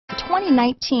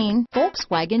2019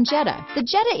 Volkswagen Jetta. The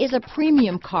Jetta is a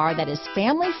premium car that is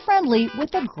family-friendly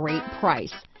with a great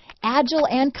price. Agile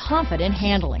and confident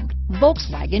handling.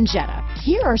 Volkswagen Jetta.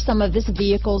 Here are some of this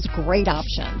vehicle's great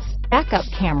options: backup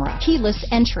camera, keyless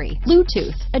entry,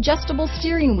 Bluetooth, adjustable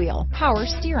steering wheel, power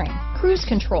steering, cruise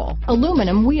control,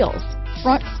 aluminum wheels,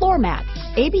 front floor mats,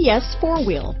 ABS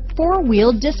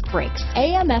four-wheel disc brakes,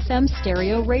 AM/FM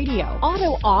stereo radio,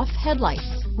 auto-off headlights,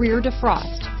 rear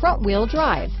defrost, front-wheel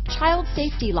drive, child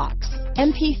safety locks,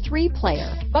 MP3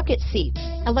 player, bucket seats,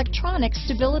 electronic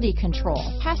stability control,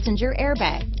 passenger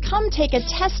airbag. Come take a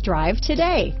test drive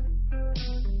today.